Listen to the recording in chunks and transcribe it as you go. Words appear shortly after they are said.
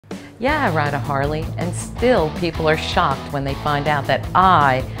Yeah, I ride a Harley, and still people are shocked when they find out that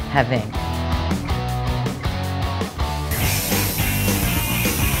I have ink.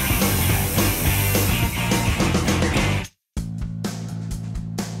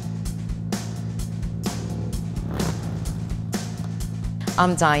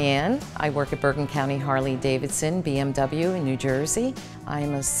 I'm Diane. I work at Bergen County Harley-Davidson, BMW in New Jersey.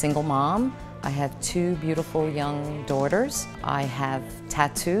 I'm a single mom. I have two beautiful young daughters. I have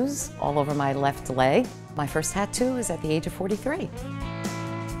tattoos all over my left leg. My first tattoo is at the age of 43.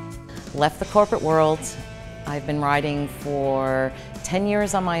 Left the corporate world. I've been riding for 10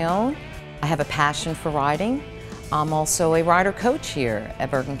 years on my own. I have a passion for riding. I'm also a rider coach here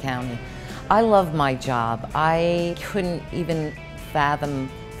at Bergen County. I love my job. I couldn't even fathom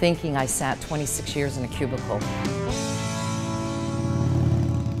thinking I sat 26 years in a cubicle.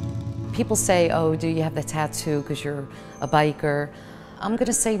 People say, oh, do you have the tattoo because you're a biker? I'm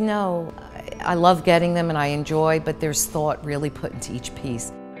gonna say no. I love getting them and I enjoy, but there's thought really put into each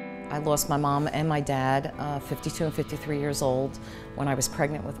piece. I lost my mom and my dad, 52 and 53 years old, when I was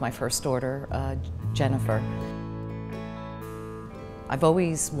pregnant with my first daughter, Jennifer. I've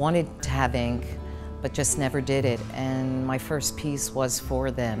always wanted to have ink, but just never did it, and my first piece was for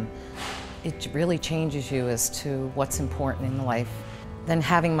them. It really changes you as to what's important in life. Then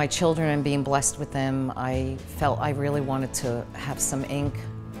having my children and being blessed with them, I felt I really wanted to have some ink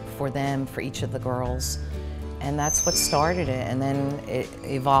for them, for each of the girls, and that's what started it. And then it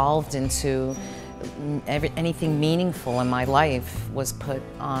evolved into anything meaningful in my life was put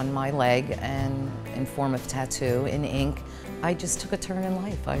on my leg and in form of tattoo, in ink. I just took a turn in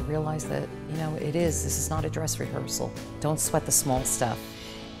life. I realized that, you know, this is not a dress rehearsal. Don't sweat the small stuff.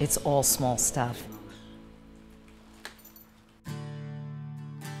 It's all small stuff.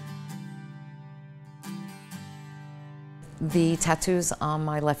 The tattoos on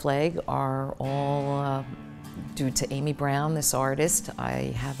my left leg are all due to Amy Brown, this artist.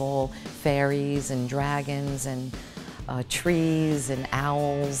 I have all fairies and dragons and trees and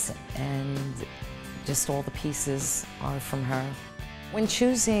owls, and just all the pieces are from her. When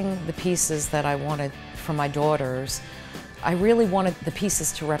choosing the pieces that I wanted for my daughters, I really wanted the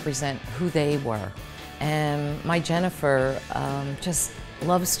pieces to represent who they were. And my Jennifer just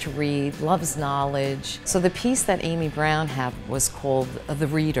loves to read, loves knowledge. So the piece that Amy Brown had was called The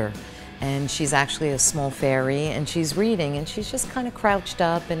Reader. And she's actually a small fairy, and she's reading, and she's just kind of crouched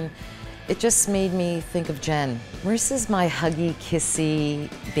up, and it just made me think of Jen. Marissa's my huggy, kissy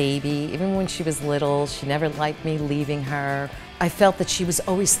baby. Even when she was little, she never liked me leaving her. I felt that she was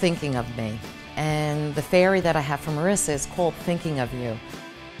always thinking of me. And the fairy that I have for Marissa is called Thinking of You.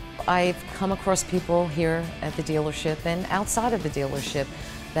 I've come across people here at the dealership and outside of the dealership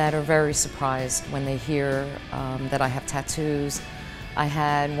that are very surprised when they hear that I have tattoos. I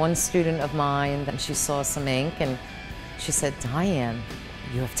had one student of mine, and she saw some ink, and she said, Diane,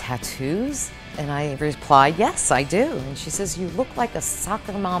 you have tattoos? And I replied, yes, I do. And she says, you look like a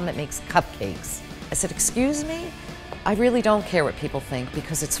soccer mom that makes cupcakes. I said, excuse me? I really don't care what people think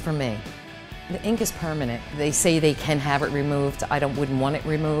because it's for me. The ink is permanent. They say they can have it removed. I wouldn't want it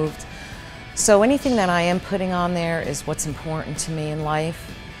removed. So anything that I am putting on there is what's important to me in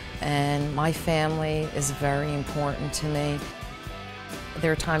life, and my family is very important to me.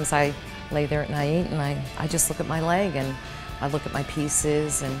 There are times I lay there at night and I just look at my leg and I look at my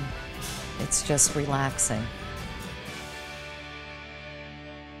pieces, and it's just relaxing.